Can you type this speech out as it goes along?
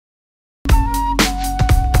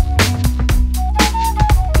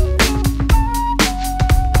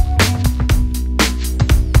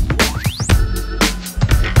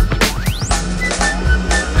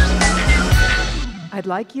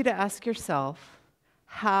like you to ask yourself,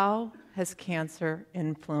 how has cancer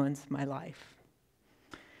influenced my life?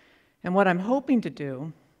 And what I'm hoping to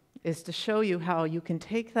do is to show you how you can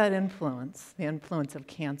take that influence, the influence of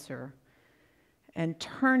cancer, and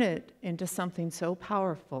turn it into something so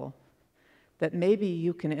powerful that maybe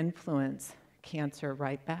you can influence cancer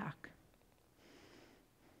right back.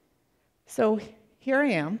 So here I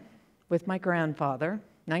am with my grandfather,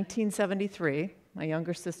 1973. My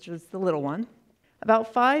younger sister is the little one.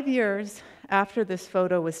 About 5 years after this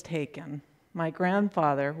photo was taken, my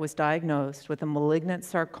grandfather was diagnosed with a malignant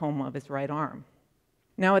sarcoma of his right arm.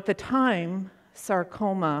 Now, at the time,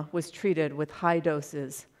 sarcoma was treated with high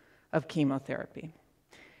doses of chemotherapy.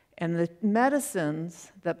 And the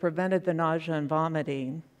medicines that prevented the nausea and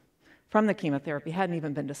vomiting from the chemotherapy hadn't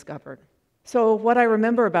even been discovered. So what I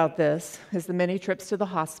remember about this is the many trips to the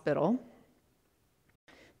hospital,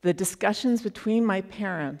 the discussions between my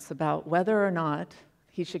parents about whether or not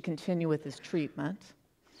he should continue with his treatment,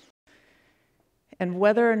 and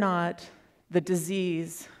whether or not the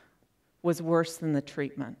disease was worse than the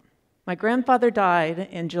treatment. My grandfather died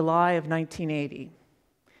in July of 1980,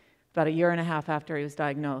 about a year and a half after he was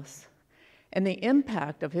diagnosed. And the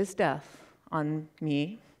impact of his death on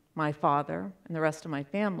me, my father, and the rest of my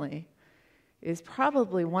family is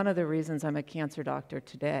probably one of the reasons I'm a cancer doctor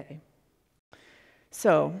today.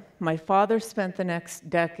 So, my father spent the next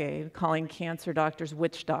decade calling cancer doctors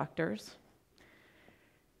witch doctors,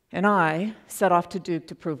 and I set off to Duke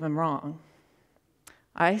to prove him wrong.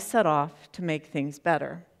 I set off to make things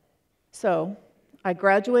better. So, I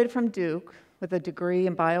graduated from Duke with a degree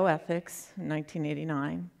in bioethics in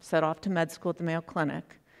 1989, set off to med school at the Mayo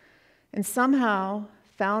Clinic, and somehow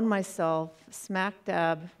found myself smack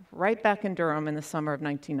dab right back in Durham in the summer of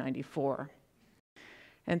 1994.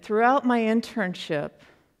 And throughout my internship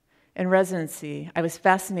and residency, I was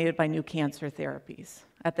fascinated by new cancer therapies.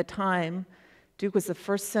 At the time, Duke was the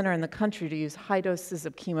first center in the country to use high doses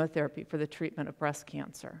of chemotherapy for the treatment of breast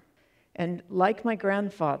cancer. And like my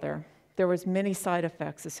grandfather, there was many side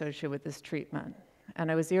effects associated with this treatment.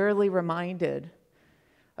 And I was eerily reminded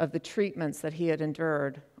of the treatments that he had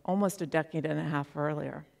endured almost a decade and a half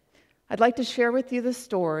earlier. I'd like to share with you the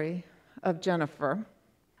story of Jennifer.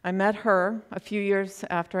 I met her a few years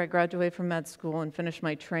after I graduated from med school and finished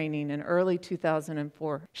my training in early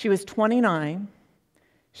 2004. She was 29.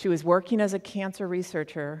 She was working as a cancer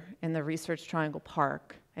researcher in the Research Triangle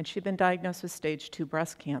Park, and she'd been diagnosed with stage 2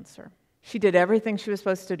 breast cancer. She did everything she was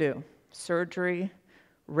supposed to do: surgery,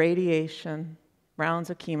 radiation, rounds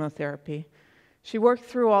of chemotherapy. She worked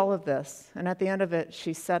through all of this, and at the end of it,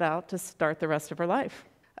 she set out to start the rest of her life.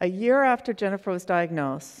 A year after Jennifer was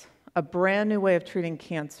diagnosed, a brand new way of treating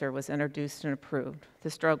cancer was introduced and approved.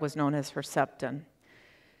 This drug was known as Herceptin.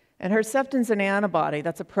 And Herceptin's an antibody.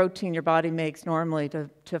 That's a protein your body makes normally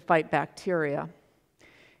to fight bacteria.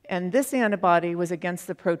 And this antibody was against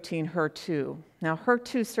the protein HER2. Now,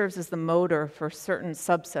 HER2 serves as the motor for certain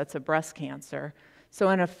subsets of breast cancer. So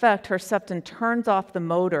in effect, Herceptin turns off the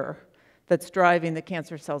motor that's driving the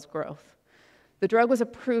cancer cell's growth. The drug was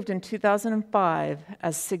approved in 2005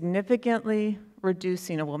 as significantly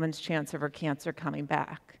reducing a woman's chance of her cancer coming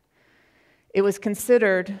back. It was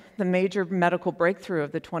considered the major medical breakthrough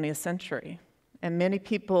of the 20th century, and many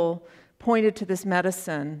people pointed to this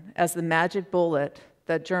medicine as the magic bullet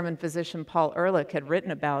that German physician Paul Ehrlich had written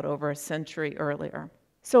about over a century earlier.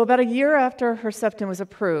 So about a year after Herceptin was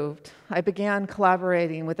approved, I began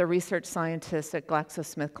collaborating with a research scientist at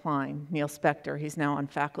GlaxoSmithKline, Neil Spector. He's now on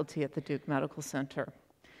faculty at the Duke Medical Center.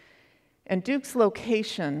 And Duke's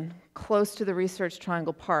location close to the Research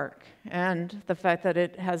Triangle Park and the fact that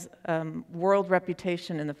it has world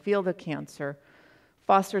reputation in the field of cancer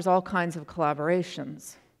fosters all kinds of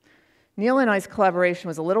collaborations. Neil and I's collaboration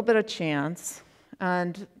was a little bit of chance,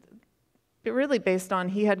 and really based on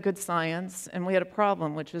he had good science and we had a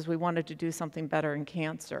problem, which is we wanted to do something better in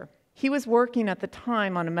cancer. He was working at the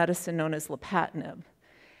time on a medicine known as lapatinib,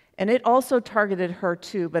 and it also targeted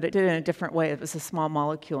HER2, but it did it in a different way. It was a small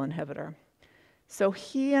molecule inhibitor. So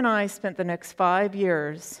he and I spent the next 5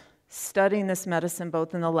 years studying this medicine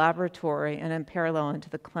both in the laboratory and in parallel into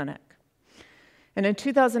the clinic. And in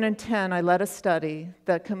 2010, I led a study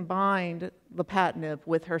that combined lapatinib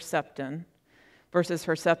with Herceptin versus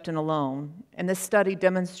Herceptin alone. And this study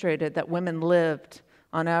demonstrated that women lived,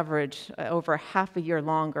 on average, over half a year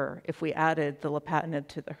longer if we added the lapatinib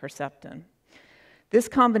to the Herceptin. This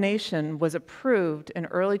combination was approved in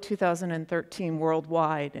early 2013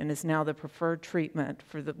 worldwide and is now the preferred treatment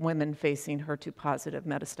for the women facing HER2-positive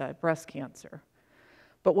metastatic breast cancer.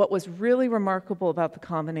 But what was really remarkable about the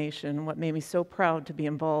combination, what made me so proud to be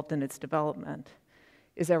involved in its development,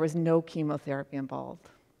 is there was no chemotherapy involved.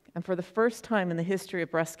 And for the first time in the history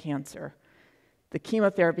of breast cancer, the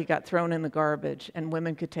chemotherapy got thrown in the garbage, and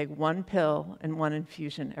women could take one pill and one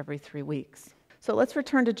infusion every 3 weeks. So let's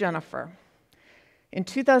return to Jennifer. In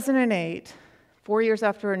 2008, 4 years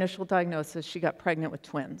after her initial diagnosis, she got pregnant with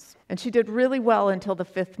twins. And she did really well until the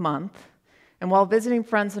 5th month. And while visiting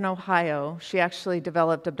friends in Ohio, she actually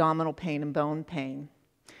developed abdominal pain and bone pain.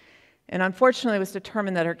 And unfortunately, it was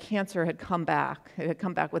determined that her cancer had come back. It had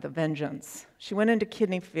come back with a vengeance. She went into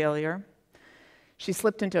kidney failure. She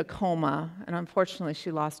slipped into a coma, and unfortunately,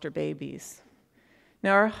 she lost her babies.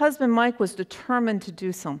 Now, her husband, Mike, was determined to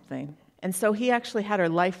do something, and so he actually had her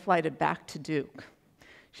life flighted back to Duke.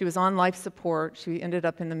 She was on life support. She ended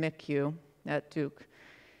up in the MICU at Duke.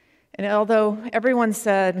 And although everyone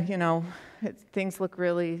said, you know, things look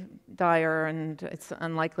really dire and it's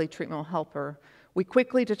unlikely treatment will help her, we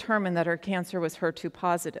quickly determined that her cancer was HER2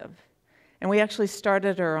 positive. And we actually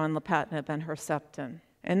started her on lapatinib and Herceptin.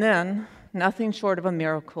 And then, nothing short of a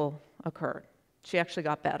miracle occurred. She actually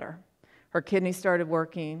got better. Her kidneys started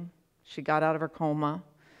working. She got out of her coma.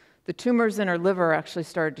 The tumors in her liver actually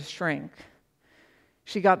started to shrink.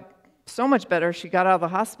 She got so much better, she got out of the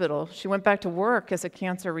hospital. She went back to work as a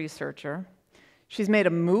cancer researcher. She's made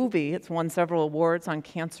a movie. It's won several awards on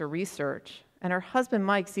cancer research. And her husband,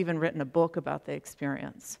 Mike's even written a book about the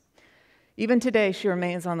experience. Even today, she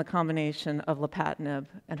remains on the combination of lapatinib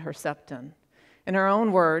and Herceptin. In her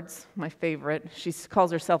own words, my favorite, she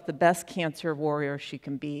calls herself the best cancer warrior she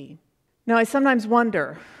can be. Now, I sometimes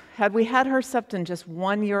wonder, had we had Herceptin just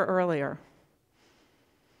 1 year earlier,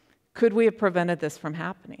 could we have prevented this from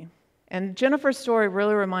happening? And Jennifer's story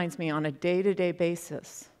really reminds me on a day-to-day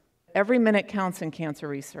basis, every minute counts in cancer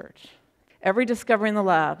research. Every discovery in the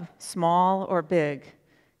lab, small or big,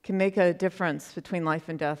 can make a difference between life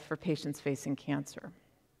and death for patients facing cancer.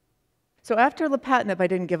 So after lapatinib, I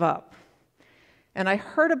didn't give up. And I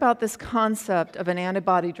heard about this concept of an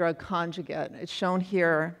antibody-drug conjugate. It's shown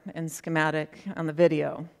here in schematic on the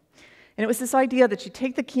video. And it was this idea that you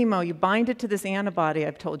take the chemo, you bind it to this antibody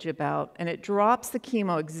I've told you about, and it drops the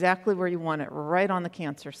chemo exactly where you want it, right on the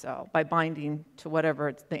cancer cell, by binding to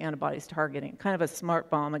whatever the antibody's targeting, kind of a smart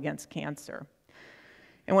bomb against cancer.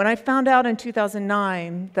 And when I found out in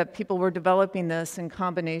 2009 that people were developing this in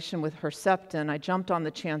combination with Herceptin, I jumped on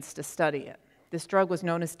the chance to study it. This drug was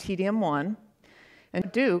known as TDM1,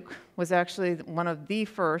 and Duke was actually one of the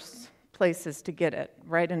first places to get it,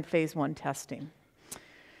 right in phase 1 testing.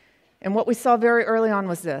 And what we saw very early on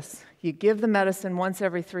was this. You give the medicine once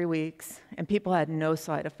every 3 weeks, and people had no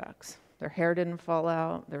side effects. Their hair didn't fall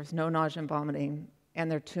out, there was no nausea and vomiting,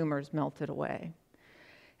 and their tumors melted away.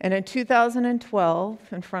 And in 2012,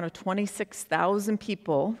 in front of 26,000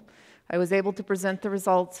 people, I was able to present the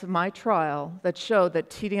results of my trial that showed that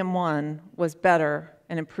TDM1 was better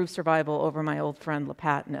and improved survival over my old friend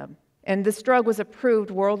lapatinib. And this drug was approved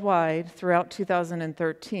worldwide throughout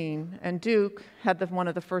 2013, and Duke had one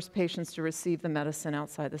of the first patients to receive the medicine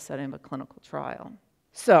outside the setting of a clinical trial.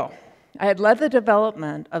 So, I had led the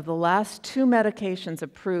development of the last 2 medications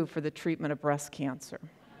approved for the treatment of breast cancer.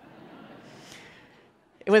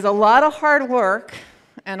 It was a lot of hard work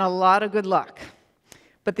and a lot of good luck.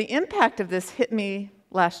 But the impact of this hit me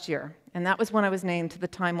last year, and that was when I was named to the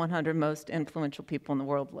Time 100 Most Influential People in the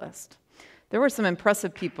World list. There were some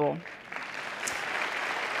impressive people.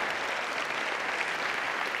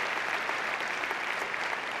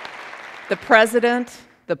 The president,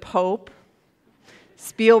 the Pope,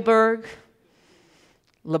 Spielberg,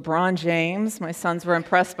 LeBron James. My sons were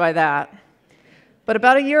impressed by that. But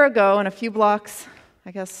about a year ago, and a few blocks,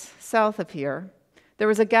 I guess, south of here, there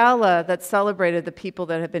was a gala that celebrated the people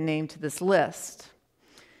that had been named to this list.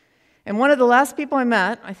 And one of the last people I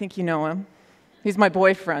met, I think you know him, he's my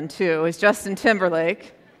boyfriend too, is Justin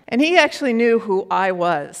Timberlake. And he actually knew who I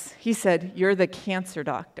was. He said, "You're the cancer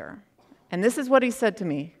doctor." And this is what he said to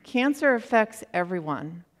me: "Cancer affects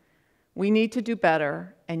everyone. We need to do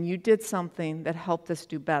better, and you did something that helped us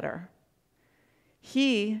do better."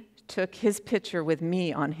 He took his picture with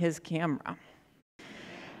me on his camera.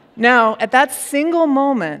 Now, at that single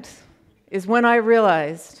moment is when I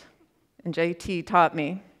realized, and JT taught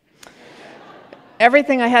me,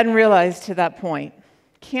 everything I hadn't realized to that point.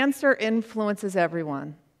 Cancer influences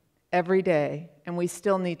everyone, every day, and we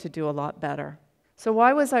still need to do a lot better. So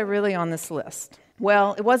why was I really on this list?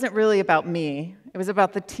 Well, it wasn't really about me. It was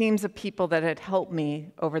about the teams of people that had helped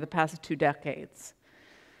me over the past 2 decades.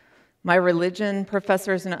 My religion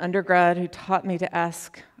professors in undergrad who taught me to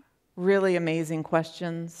ask really amazing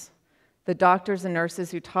questions, the doctors and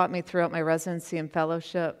nurses who taught me throughout my residency and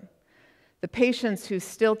fellowship, the patients who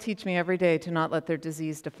still teach me every day to not let their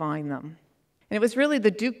disease define them. And it was really the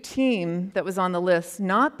Duke team that was on the list,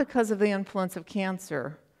 not because of the influence of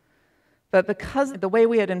cancer, but because the way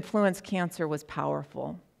we had influenced cancer was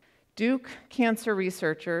powerful. Duke cancer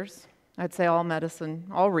researchers, I'd say all medicine,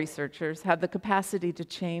 all researchers, have the capacity to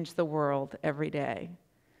change the world every day.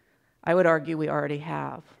 I would argue we already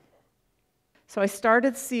have. So I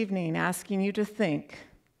started this evening asking you to think,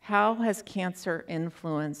 how has cancer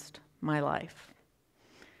influenced my life?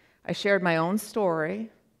 I shared my own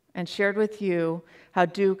story and shared with you how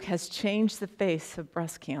Duke has changed the face of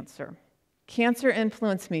breast cancer. Cancer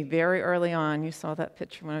influenced me very early on. You saw that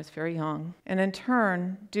picture when I was very young. And in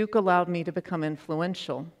turn, Duke allowed me to become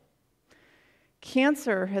influential.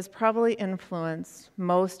 Cancer has probably influenced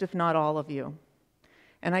most, if not all of you.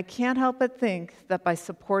 And I can't help but think that by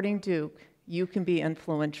supporting Duke, you can be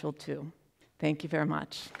influential too. Thank you very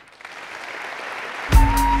much.